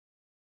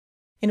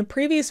In a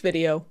previous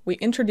video, we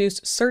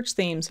introduced search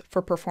themes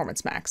for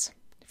Performance Max.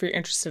 If you're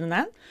interested in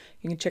that,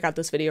 you can check out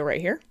this video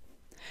right here.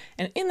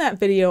 And in that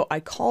video,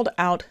 I called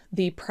out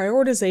the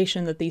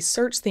prioritization that these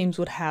search themes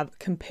would have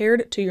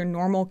compared to your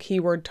normal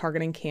keyword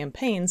targeting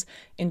campaigns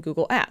in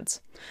Google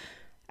Ads.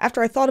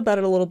 After I thought about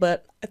it a little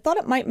bit, I thought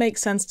it might make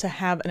sense to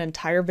have an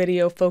entire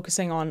video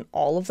focusing on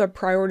all of the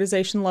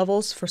prioritization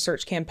levels for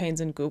search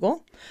campaigns in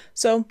Google.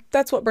 So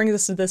that's what brings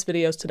us to this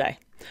video today.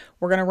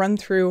 We're going to run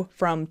through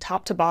from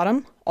top to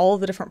bottom all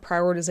of the different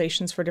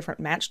prioritizations for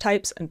different match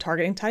types and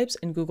targeting types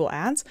in Google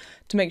Ads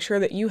to make sure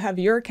that you have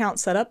your account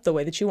set up the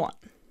way that you want.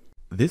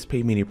 This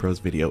Paid Media Pros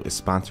video is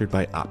sponsored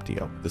by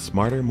Opteo, the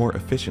smarter, more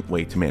efficient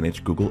way to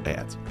manage Google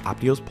Ads.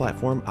 Opteo's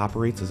platform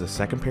operates as a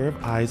second pair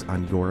of eyes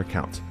on your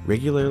account,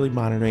 regularly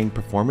monitoring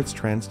performance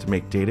trends to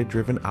make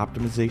data-driven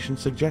optimization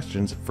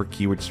suggestions for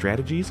keyword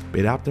strategies,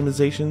 bid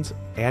optimizations,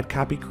 ad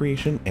copy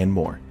creation, and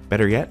more.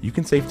 Better yet, you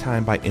can save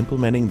time by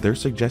implementing their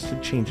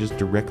suggested changes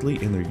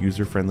directly in their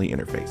user-friendly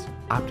interface.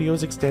 Opteo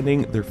is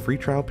extending their free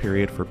trial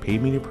period for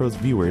Paid Media Pros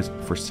viewers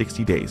for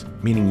 60 days,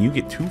 meaning you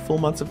get 2 full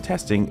months of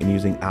testing and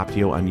using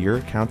Opteo on your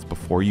accounts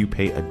before you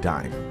pay a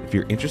dime. If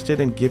you're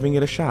interested in giving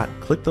it a shot,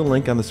 click the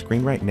link on the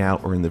screen right now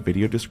or in the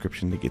video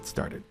description to get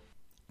started.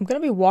 I'm going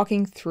to be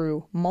walking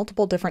through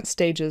multiple different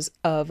stages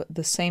of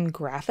the same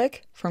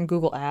graphic from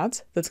Google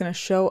Ads that's going to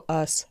show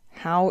us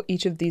how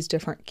each of these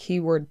different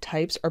keyword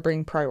types are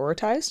being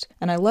prioritized.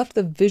 And I left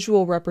the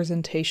visual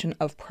representation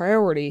of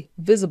priority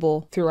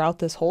visible throughout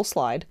this whole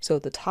slide. So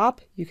at the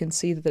top, you can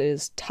see that it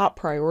is top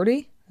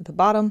priority. At the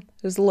bottom,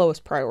 it is the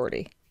lowest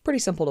priority. Pretty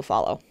simple to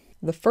follow.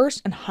 The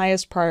first and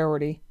highest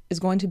priority is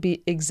going to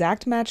be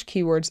exact match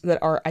keywords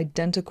that are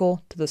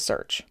identical to the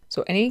search.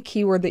 So any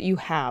keyword that you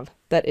have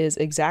that is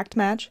exact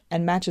match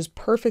and matches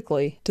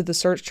perfectly to the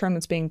search term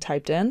that's being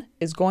typed in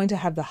is going to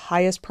have the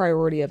highest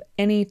priority of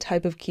any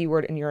type of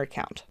keyword in your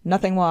account.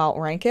 Nothing will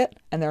outrank it,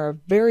 and there are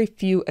very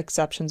few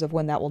exceptions of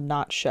when that will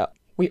not show.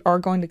 We are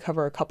going to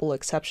cover a couple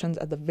exceptions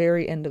at the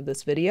very end of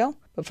this video,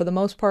 but for the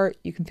most part,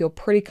 you can feel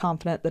pretty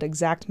confident that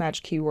exact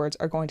match keywords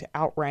are going to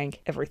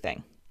outrank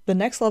everything. The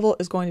next level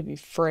is going to be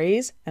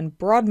phrase and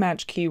broad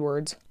match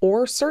keywords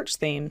or search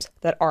themes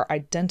that are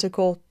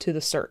identical to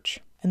the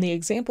search. And the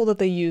example that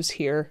they use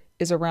here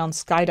is around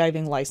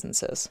skydiving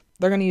licenses.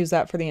 They're going to use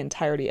that for the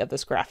entirety of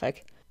this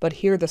graphic. But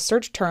here the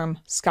search term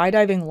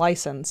skydiving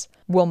license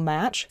will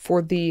match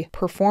for the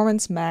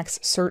Performance Max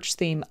search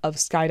theme of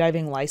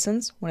skydiving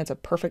license when it's a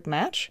perfect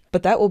match,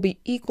 but that will be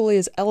equally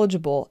as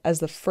eligible as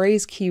the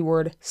phrase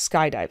keyword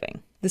skydiving.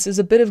 This is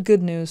a bit of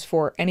good news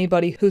for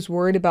anybody who's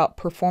worried about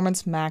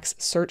Performance Max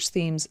search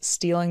themes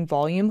stealing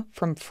volume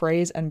from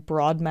phrase and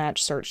broad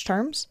match search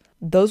terms.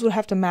 Those would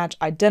have to match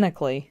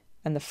identically,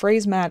 and the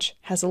phrase match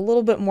has a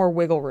little bit more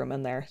wiggle room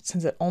in there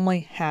since it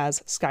only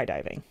has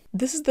skydiving.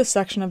 This is the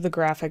section of the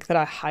graphic that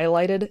I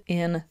highlighted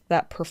in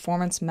that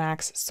Performance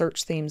Max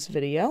search themes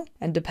video,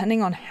 and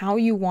depending on how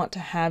you want to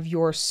have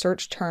your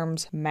search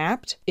terms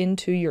mapped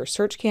into your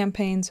search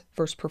campaigns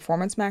versus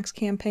Performance Max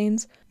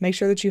campaigns, make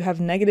sure that you have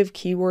negative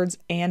keywords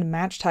and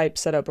match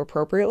types set up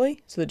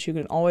appropriately so that you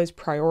can always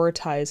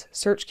prioritize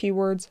search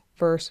keywords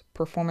versus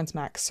Performance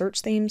Max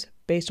search themes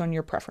based on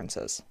your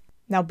preferences.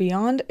 Now,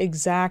 beyond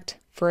exact,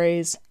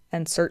 phrase,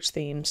 and search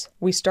themes,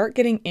 we start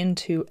getting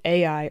into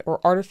AI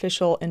or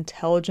artificial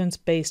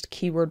intelligence-based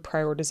keyword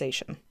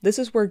prioritization. This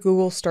is where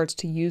Google starts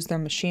to use their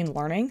machine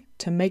learning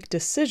to make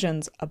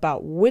decisions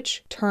about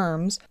which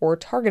terms or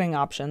targeting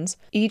options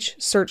each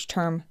search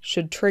term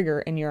should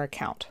trigger in your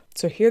account.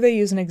 So here they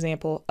use an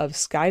example of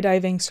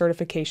skydiving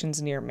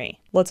certifications near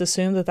me. Let's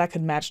assume that that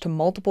could match to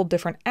multiple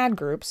different ad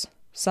groups,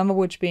 some of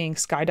which being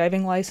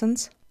skydiving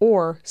license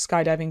or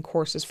skydiving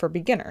courses for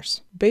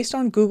beginners. Based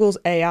on Google's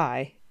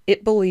AI,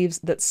 it believes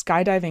that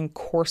skydiving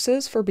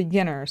courses for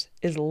beginners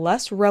is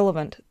less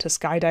relevant to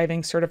skydiving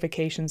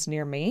certifications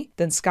near me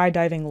than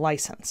skydiving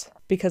license,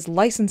 because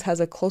license has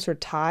a closer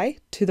tie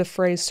to the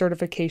phrase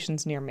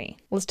certifications near me.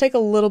 Let's take a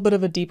little bit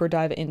of a deeper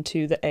dive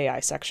into the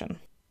AI section.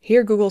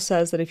 Here, Google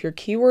says that if your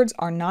keywords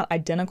are not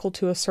identical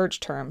to a search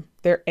term,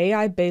 their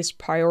AI-based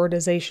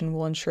prioritization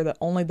will ensure that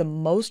only the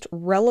most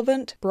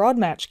relevant broad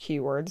match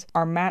keywords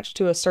are matched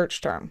to a search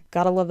term.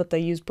 Gotta love that they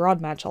use broad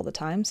match all the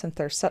time since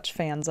they're such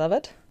fans of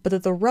it. But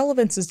that the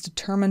relevance is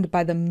determined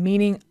by the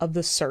meaning of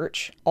the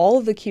search, all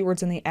of the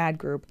keywords in the ad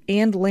group,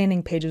 and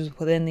landing pages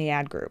within the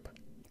ad group.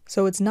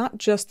 So it's not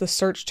just the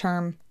search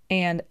term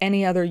and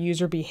any other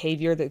user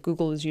behavior that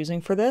Google is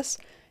using for this.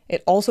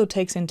 It also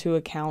takes into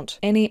account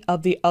any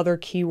of the other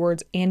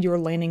keywords and your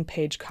landing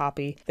page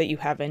copy that you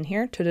have in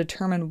here to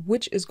determine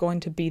which is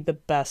going to be the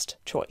best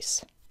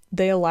choice.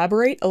 They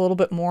elaborate a little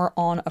bit more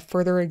on a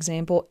further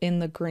example in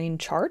the green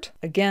chart,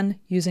 again,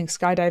 using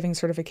skydiving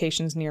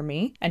certifications near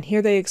me. And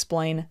here they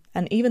explain,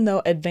 and even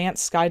though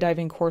advanced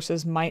skydiving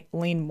courses might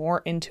lean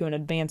more into an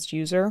advanced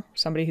user,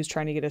 somebody who's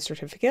trying to get a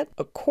certificate,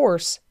 a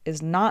course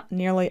is not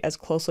nearly as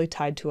closely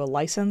tied to a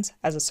license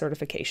as a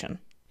certification.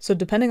 So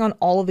depending on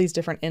all of these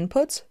different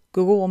inputs,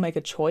 Google will make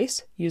a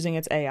choice using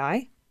its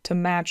AI to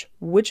match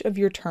which of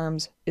your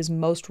terms is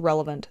most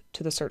relevant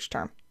to the search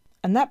term.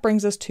 And that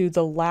brings us to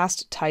the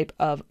last type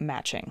of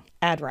matching,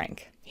 ad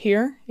rank.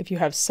 Here, if you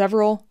have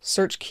several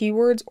search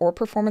keywords or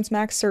Performance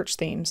Max search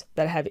themes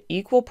that have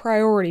equal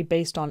priority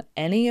based on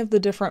any of the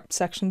different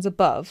sections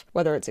above,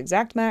 whether it's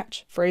exact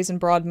match, phrase and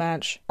broad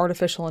match,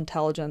 artificial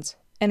intelligence,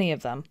 any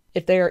of them,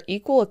 if they are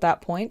equal at that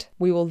point,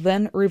 we will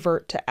then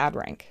revert to ad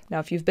rank. Now,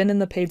 if you've been in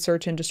the paid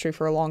search industry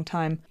for a long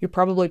time, you're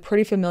probably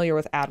pretty familiar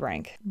with ad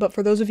rank. But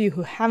for those of you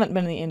who haven't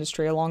been in the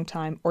industry a long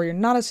time, or you're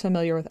not as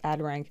familiar with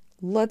ad rank,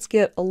 let's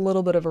get a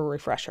little bit of a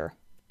refresher.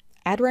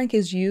 Ad rank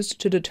is used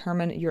to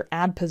determine your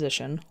ad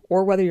position,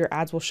 or whether your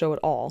ads will show at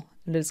all,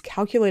 and it is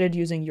calculated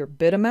using your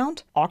bid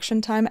amount,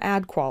 auction time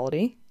ad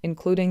quality,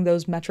 including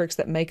those metrics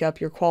that make up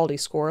your quality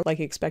score, like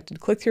expected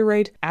click-through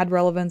rate, ad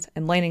relevance,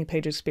 and landing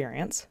page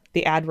experience,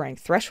 the ad rank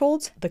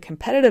thresholds, the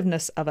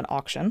competitiveness of an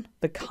auction,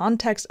 the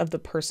context of the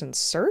person's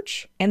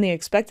search, and the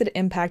expected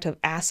impact of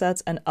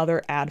assets and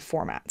other ad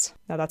formats.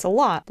 Now that's a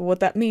lot, but what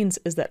that means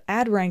is that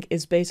ad rank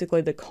is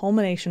basically the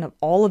culmination of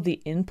all of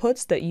the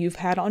inputs that you've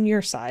had on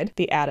your side,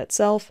 the ad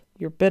itself,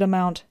 your bid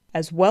amount,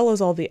 as well as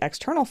all the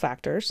external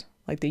factors,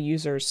 like the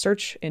user's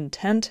search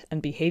intent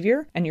and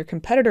behavior, and your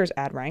competitor's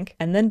ad rank,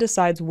 and then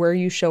decides where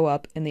you show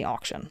up in the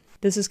auction.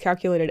 This is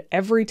calculated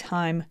every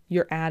time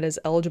your ad is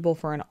eligible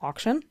for an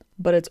auction,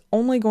 but it's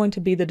only going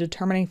to be the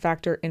determining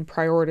factor in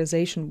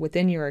prioritization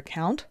within your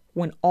account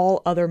when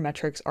all other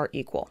metrics are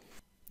equal.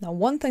 Now,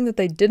 one thing that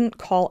they didn't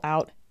call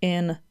out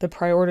in the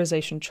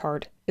prioritization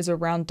chart is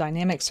around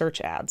dynamic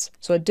search ads.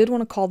 So I did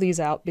want to call these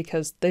out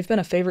because they've been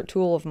a favorite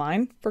tool of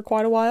mine for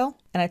quite a while,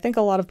 and I think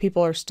a lot of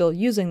people are still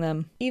using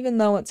them, even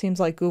though it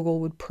seems like Google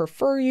would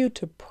prefer you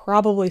to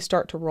probably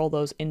start to roll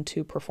those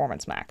into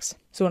Performance Max.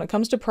 So when it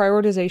comes to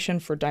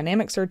prioritization for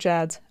dynamic search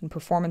ads and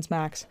Performance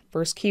Max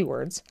versus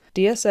keywords,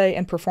 DSA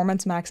and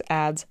Performance Max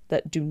ads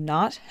that do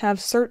not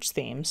have search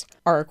themes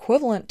are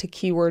equivalent to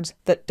keywords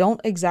that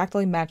don't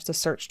exactly match the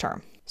search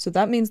term. So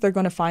that means they're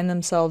going to find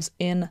themselves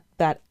in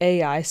that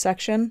AI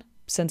section,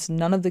 since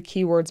none of the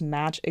keywords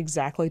match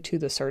exactly to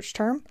the search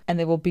term, and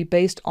they will be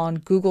based on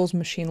Google's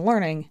machine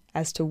learning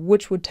as to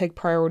which would take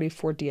priority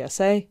for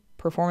DSA,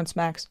 Performance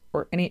Max,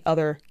 or any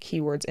other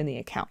keywords in the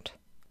account.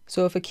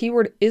 So if a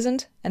keyword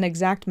isn't an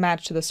exact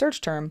match to the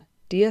search term,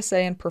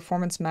 DSA and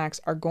Performance Max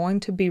are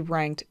going to be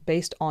ranked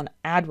based on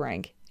ad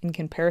rank in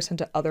comparison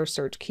to other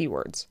search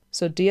keywords.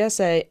 So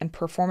DSA and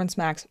Performance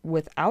Max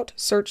without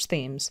search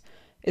themes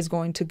is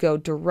going to go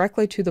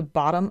directly to the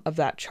bottom of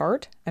that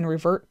chart and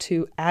revert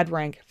to ad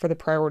rank for the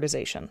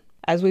prioritization.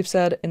 As we've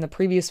said in the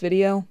previous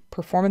video,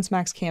 Performance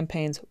Max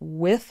campaigns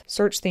with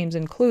search themes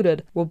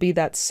included will be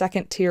that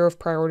second tier of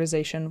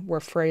prioritization where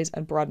phrase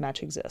and broad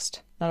match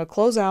exist. Now to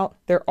close out,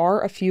 there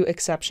are a few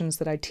exceptions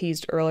that I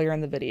teased earlier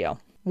in the video.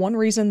 One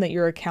reason that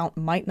your account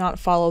might not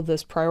follow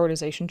this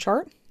prioritization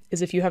chart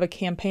is if you have a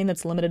campaign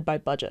that's limited by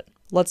budget.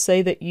 Let's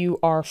say that you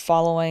are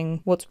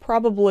following what's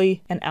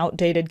probably an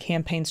outdated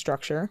campaign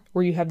structure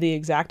where you have the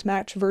exact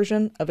match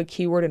version of a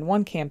keyword in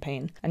one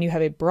campaign and you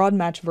have a broad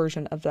match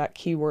version of that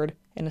keyword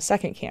in a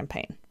second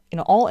campaign. In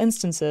all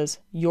instances,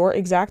 your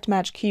exact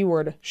match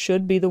keyword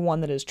should be the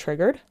one that is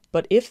triggered,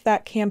 but if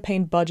that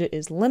campaign budget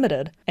is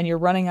limited and you're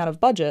running out of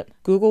budget,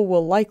 Google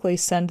will likely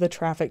send the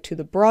traffic to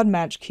the broad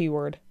match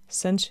keyword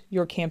since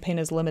your campaign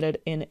is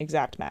limited in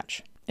exact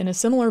match. In a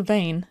similar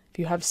vein, if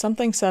you have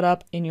something set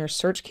up in your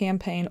search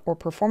campaign or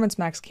Performance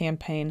Max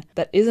campaign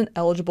that isn't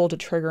eligible to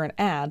trigger an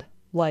ad,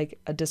 like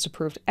a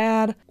disapproved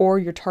ad, or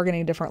you're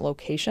targeting a different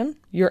location,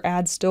 your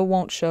ad still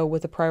won't show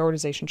with the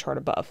prioritization chart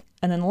above.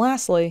 And then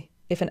lastly,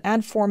 if an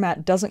ad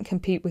format doesn't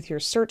compete with your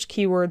search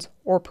keywords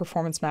or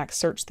Performance Max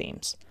search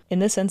themes. In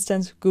this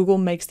instance, Google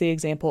makes the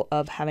example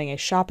of having a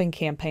shopping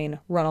campaign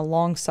run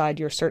alongside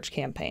your search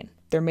campaign.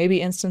 There may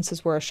be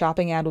instances where a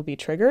shopping ad will be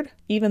triggered,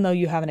 even though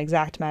you have an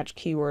exact match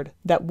keyword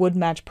that would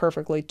match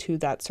perfectly to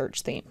that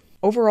search theme.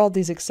 Overall,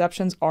 these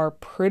exceptions are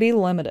pretty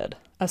limited.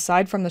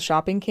 Aside from the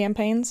shopping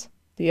campaigns,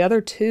 the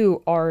other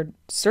two are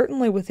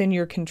certainly within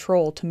your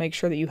control to make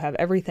sure that you have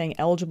everything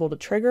eligible to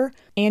trigger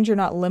and you're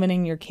not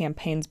limiting your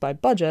campaigns by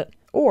budget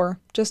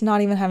or just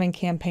not even having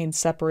campaigns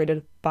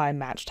separated by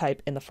match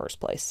type in the first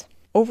place.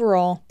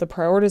 Overall, the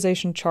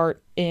prioritization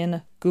chart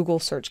in Google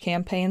search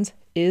campaigns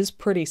is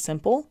pretty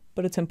simple,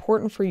 but it's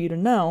important for you to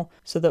know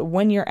so that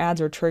when your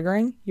ads are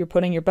triggering, you're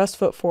putting your best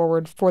foot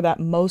forward for that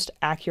most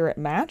accurate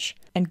match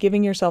and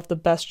giving yourself the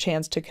best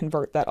chance to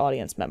convert that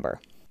audience member.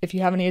 If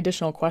you have any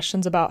additional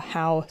questions about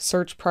how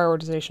search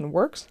prioritization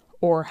works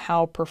or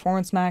how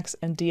Performance Max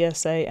and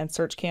DSA and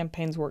search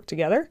campaigns work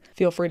together,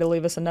 feel free to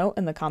leave us a note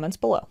in the comments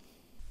below.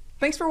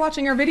 Thanks for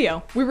watching our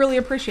video. We really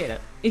appreciate it.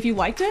 If you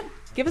liked it,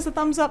 give us a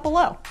thumbs up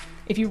below.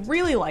 If you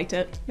really liked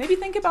it, maybe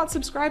think about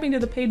subscribing to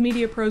the Paid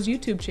Media Pros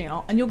YouTube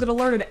channel and you'll get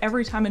alerted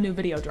every time a new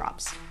video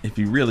drops. If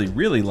you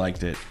really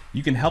liked it,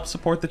 you can help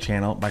support the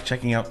channel by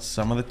checking out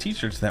some of the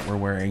t-shirts that we're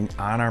wearing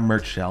on our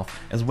merch shelf,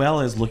 as well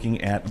as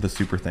looking at the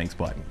Super Thanks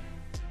button.